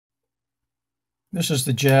This is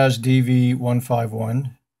the Jazz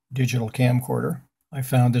DV151 digital camcorder. I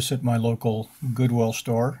found this at my local Goodwill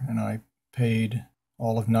store and I paid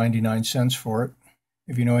all of 99 cents for it.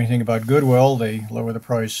 If you know anything about Goodwill, they lower the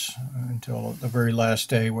price until the very last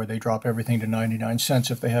day where they drop everything to 99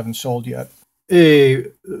 cents if they haven't sold yet. A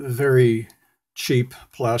very cheap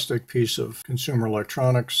plastic piece of consumer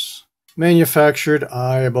electronics. Manufactured,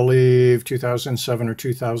 I believe, 2007 or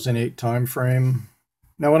 2008 time frame.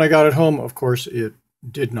 Now, when I got it home, of course, it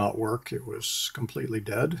did not work. It was completely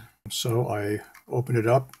dead. So I opened it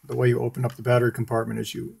up. The way you open up the battery compartment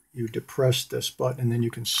is you depress this button and then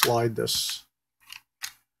you can slide this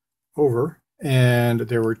over. And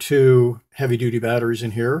there were two heavy-duty batteries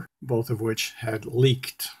in here, both of which had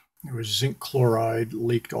leaked. There was zinc chloride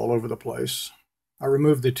leaked all over the place. I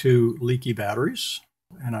removed the two leaky batteries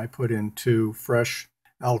and I put in two fresh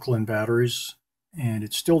alkaline batteries, and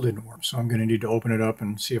it still didn't work. So I'm going to need to open it up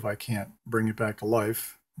and see if I can't bring it back to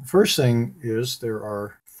life. The first thing is there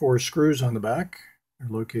are 4 screws on the back. They're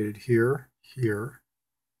located here, here,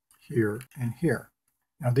 here, and here.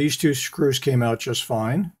 Now these 2 screws came out just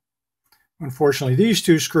fine. Unfortunately, these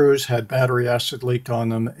 2 screws had battery acid leaked on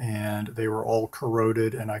them and they were all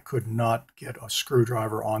corroded, and I could not get a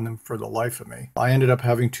screwdriver on them for the life of me. I ended up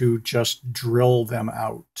having to just drill them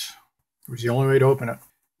out. It was the only way to open it.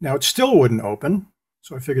 Now it still wouldn't open,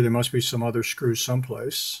 so I figured there must be some other screws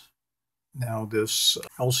someplace. Now this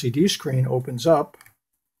LCD screen opens up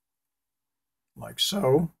like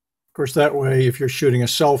so. Of course, that way, if you're shooting a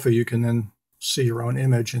selfie, you can then see your own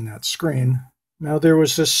image in that screen. Now there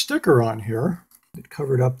was this sticker on here that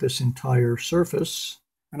covered up this entire surface,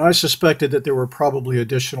 and I suspected that there were probably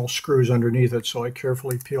additional screws underneath it, so I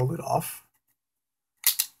carefully peeled it off.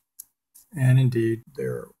 And indeed,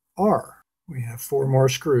 there are. We have 4 more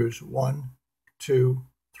screws. 1, 2,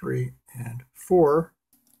 3, and 4.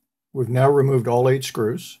 We've now removed all 8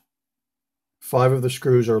 screws. 5 of the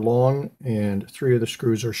screws are long and 3 of the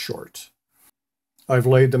screws are short. I've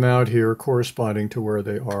laid them out here corresponding to where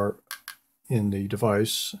they are in the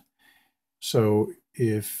device. So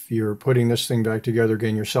if you're putting this thing back together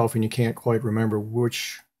again yourself and you can't quite remember where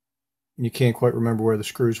the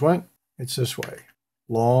screws went, it's this way.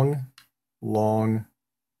 Long, long,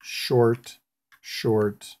 short,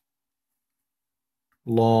 short,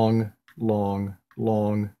 long, long,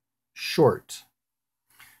 long, short.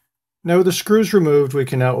 Now with the screws removed, we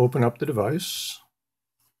can now open up the device.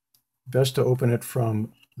 Best to open it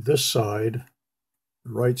from this side,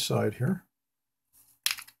 the right side here.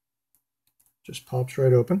 Just pops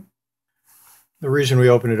right open. The reason we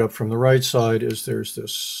open it up from the right side is there's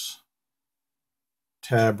this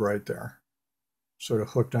tab right there, sort of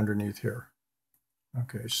hooked underneath here.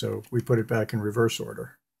 Okay, so we put it back in reverse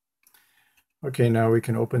order. Okay, now we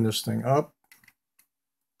can open this thing up.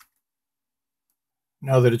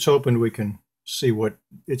 Now that it's opened, we can see what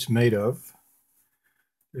it's made of.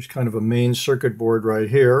 There's kind of a main circuit board right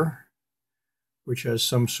here, which has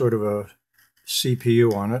some sort of a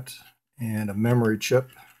CPU on it and a memory chip.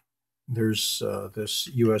 There's this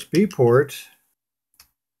USB port.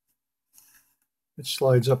 It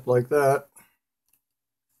slides up like that.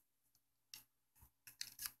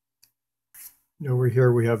 Over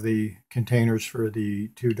here we have the containers for the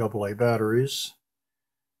 2 AA batteries.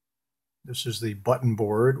 This is the button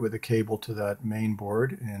board with a cable to that main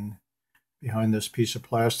board, and behind this piece of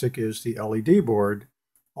plastic is the LED board,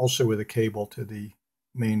 also with a cable to the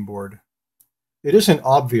main board. It isn't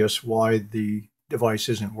obvious why the device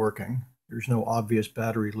isn't working. There's no obvious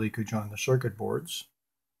battery leakage on the circuit boards.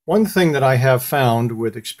 One thing that I have found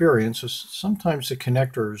with experience is sometimes the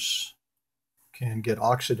connectors can get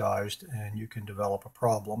oxidized and you can develop a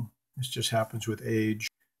problem. This just happens with age.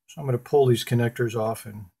 So I'm going to pull these connectors off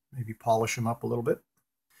and maybe polish them up a little bit.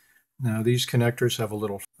 Now these connectors have a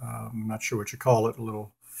little, I'm not sure what you call it, a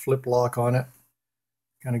little flip lock on it.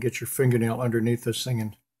 Kind of get your fingernail underneath this thing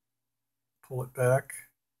and pull it back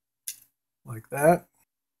like that.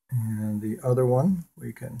 And the other one,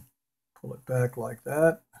 we can pull it back like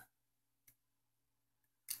that.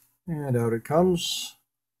 And out it comes.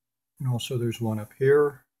 And also there's one up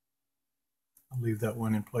here. I'll leave that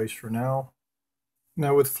one in place for now.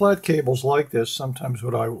 Now with flat cables like this, sometimes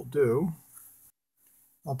what I will do,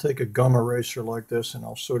 I'll take a gum eraser like this and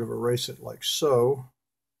I'll sort of erase it like so.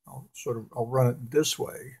 I'll run it this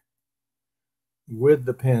way with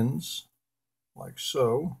the pins like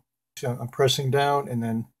so. So I'm pressing down and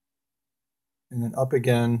then up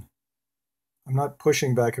again. I'm not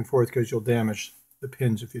pushing back and forth because you'll damage the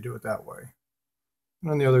pins if you do it that way. And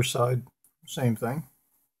on the other side, same thing.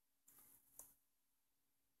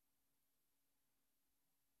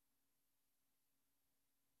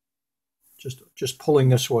 just pulling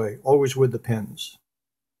this way, always with the pins.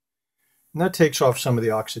 And that takes off some of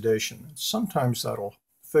the oxidation. Sometimes that'll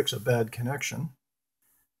fix a bad connection.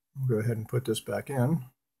 We'll go ahead and put this back in.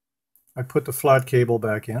 I put the flat cable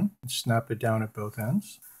back in and snapped it down at both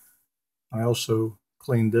ends. I also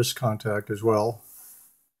cleaned this contact as well,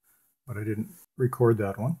 but I didn't record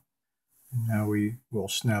that one. And now we will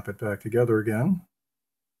snap it back together again.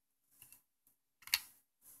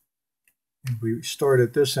 And we start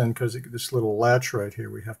at this end because this little latch right here,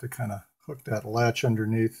 we have to kind of hook that latch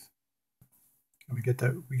underneath. And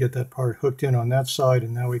we get that part hooked in on that side,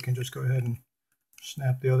 and now we can just go ahead and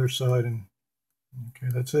snap the other side. And okay,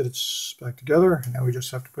 that's it. It's back together. Now we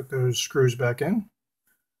just have to put those screws back in.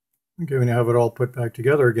 Okay, we now have it all put back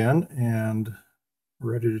together again, and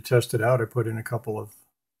we're ready to test it out. I put in a couple of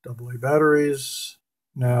AA batteries.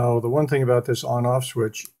 Now, the one thing about this on-off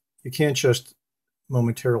switch, you can't just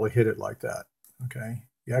momentarily hit it like that, okay?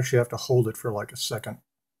 You actually have to hold it for like a second.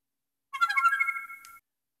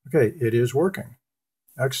 Okay, it is working.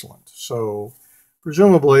 Excellent. So,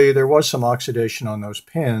 presumably, there was some oxidation on those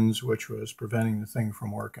pins, which was preventing the thing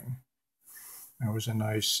from working. That was a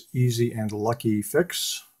nice, easy, and lucky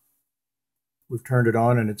fix. We've turned it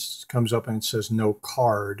on, and it comes up and it says no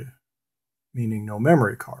card, meaning no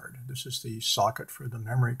memory card. This is the socket for the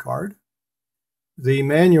memory card. The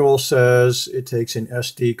manual says it takes an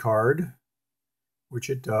SD card, which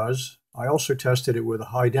it does. I also tested it with a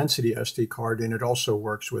high-density SD card, and it also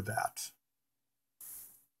works with that.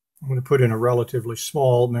 I'm going to put in a relatively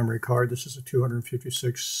small memory card. This is a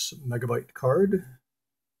 256 megabyte card.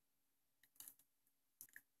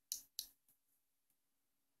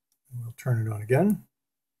 We'll turn it on again.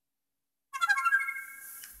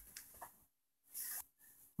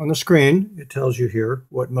 On the screen, it tells you here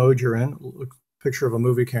what mode you're in. Look, picture of a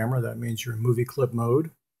movie camera. That means you're in movie clip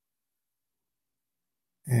mode.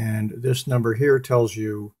 And this number here tells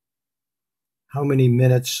you how many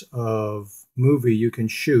minutes of movie you can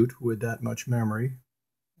shoot with that much memory.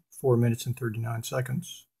 4 minutes and 39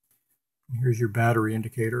 seconds. And here's your battery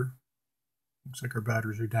indicator. Looks like our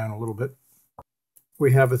batteries are down a little bit.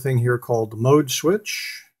 We have a thing here called the mode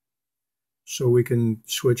switch. So we can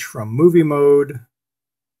switch from movie mode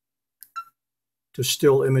to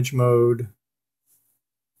still image mode.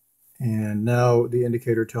 And now the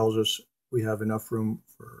indicator tells us we have enough room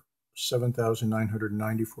for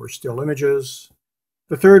 7,994 still images.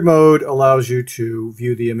 The third mode allows you to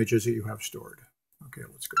view the images that you have stored. Okay,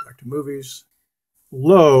 let's go back to movies.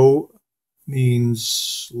 Low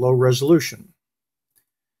means low resolution.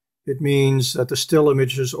 It means that the still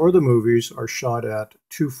images or the movies are shot at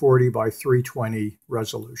 240 by 320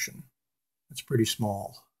 resolution. That's pretty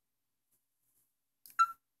small.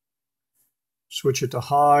 Switch it to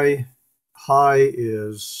high. High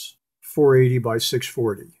is 480 by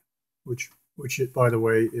 640, which it, by the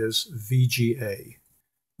way, is VGA.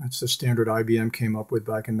 That's the standard IBM came up with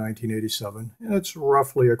back in 1987, and it's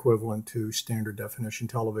roughly equivalent to standard definition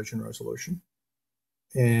television resolution.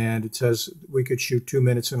 And it says we could shoot 2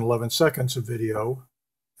 minutes and 11 seconds of video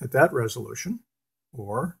at that resolution,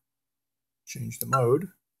 or change the mode,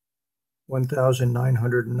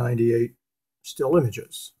 1,998 still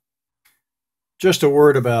images. Just a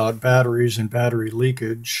word about batteries and battery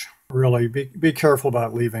leakage. Really, be careful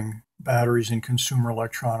about leaving batteries in consumer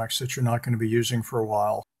electronics that you're not going to be using for a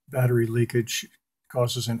while. Battery leakage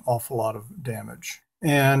causes an awful lot of damage.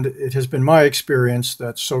 And it has been my experience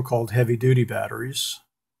that so-called heavy-duty batteries,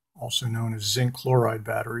 also known as zinc chloride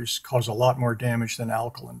batteries, cause a lot more damage than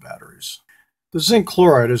alkaline batteries. The zinc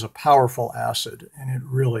chloride is a powerful acid, and it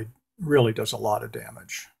really does a lot of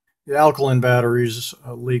damage. The alkaline batteries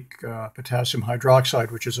leak potassium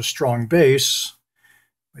hydroxide, which is a strong base.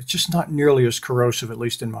 It's just not nearly as corrosive, at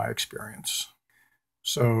least in my experience.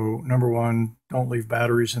 So, number one, don't leave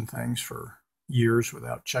batteries in things for years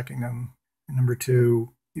without checking them. And number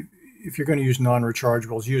two, if you're going to use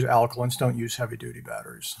non-rechargeables, use alkalines, don't use heavy-duty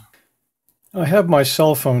batteries. I have my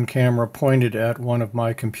cell phone camera pointed at one of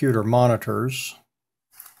my computer monitors.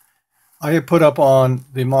 I have put up on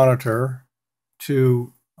the monitor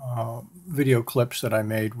two video clips that I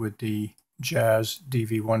made with the Jazz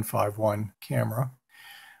DV151 camera.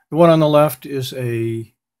 The one on the left is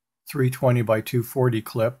a 320 by 240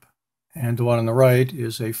 clip, and the one on the right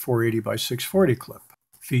is a 480 by 640 clip,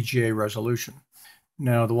 VGA resolution.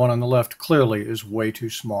 Now, the one on the left clearly is way too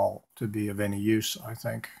small to be of any use, I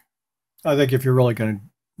think. I think if you're really going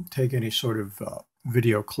to take any sort of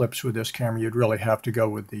video clips with this camera, you'd really have to go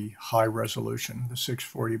with the high resolution, the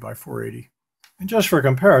 640 by 480. And just for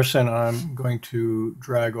comparison, I'm going to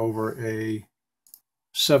drag over a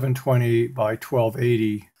 720 by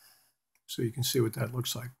 1280 so you can see what that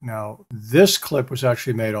looks like. Now, this clip was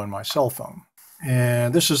actually made on my cell phone.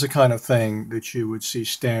 And this is the kind of thing that you would see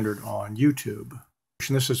standard on YouTube.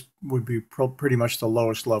 And this would be pretty much the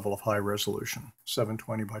lowest level of high resolution,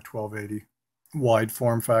 720 by 1280, wide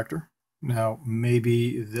form factor. Now,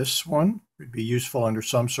 maybe this one would be useful under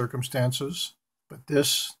some circumstances, but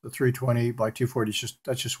this, the 320 by 240,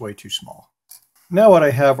 that's just way too small. Now what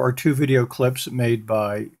I have are two video clips made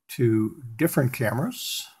by two different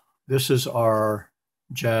cameras. This is our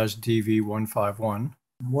Jazz DV151.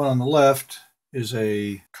 One on the left is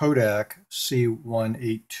a Kodak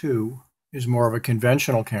C182, is more of a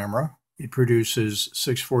conventional camera. It produces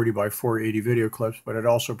 640 by 480 video clips, but it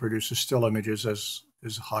also produces still images as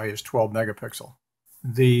high as 12 megapixel.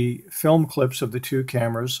 The film clips of the two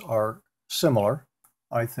cameras are similar.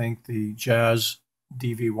 I think the Jazz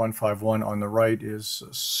DV151 on the right is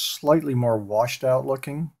slightly more washed out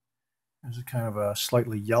looking. There's a kind of a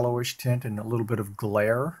slightly yellowish tint and a little bit of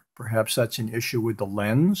glare. Perhaps that's an issue with the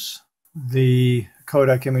lens. The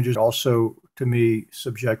Kodak images also, to me,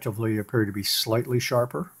 subjectively appear to be slightly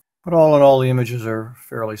sharper. But all in all, the images are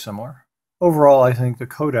fairly similar. Overall, I think the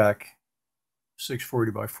Kodak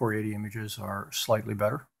 640 by 480 images are slightly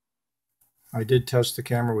better. I did test the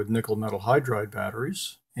camera with nickel metal hydride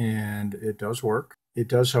batteries, and it does work. It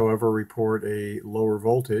does, however, report a lower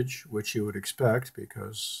voltage, which you would expect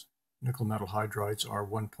because nickel metal hydrides are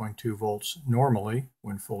 1.2 volts normally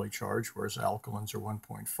when fully charged, whereas alkalins are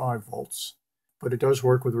 1.5 volts. But it does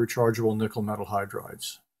work with rechargeable nickel metal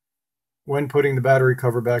hydrides. When putting the battery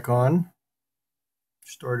cover back on,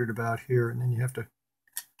 start it about here, and then you have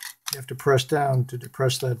to press down to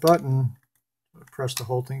depress that button. Press the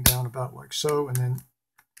whole thing down about like so, and then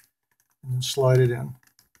slide it in.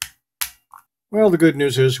 Well, the good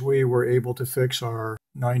news is we were able to fix our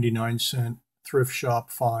 99-cent thrift shop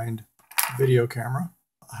find video camera.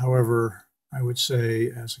 However, I would say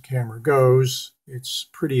as a camera goes, it's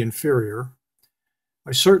pretty inferior.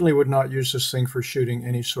 I certainly would not use this thing for shooting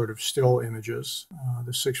any sort of still images.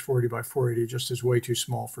 The 640 by 480 just is way too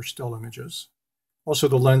small for still images. Also,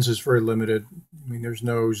 the lens is very limited. I mean, there's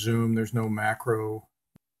no zoom, there's no macro.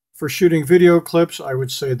 For shooting video clips, I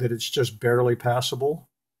would say that it's just barely passable.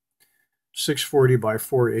 640 by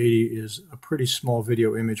 480 is a pretty small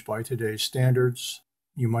video image by today's standards.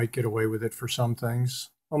 You might get away with it for some things.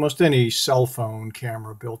 Almost any cell phone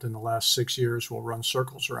camera built in the last 6 years will run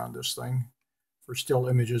circles around this thing for still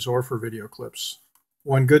images or for video clips.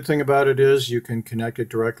 One good thing about it is you can connect it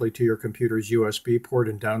directly to your computer's USB port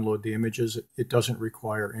and download the images. It doesn't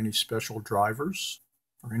require any special drivers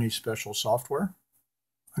or any special software.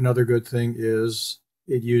 Another good thing is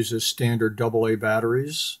it uses standard AA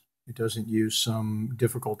batteries. It doesn't use some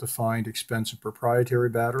difficult to find expensive proprietary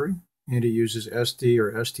battery. And it uses SD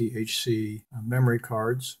or STHC memory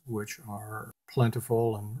cards, which are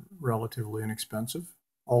plentiful and relatively inexpensive.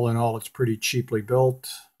 All in all, it's pretty cheaply built.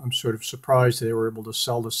 I'm sort of surprised they were able to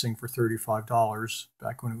sell this thing for $35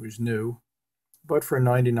 back when it was new. But for a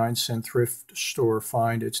 99-cent thrift store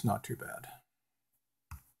find, it's not too bad.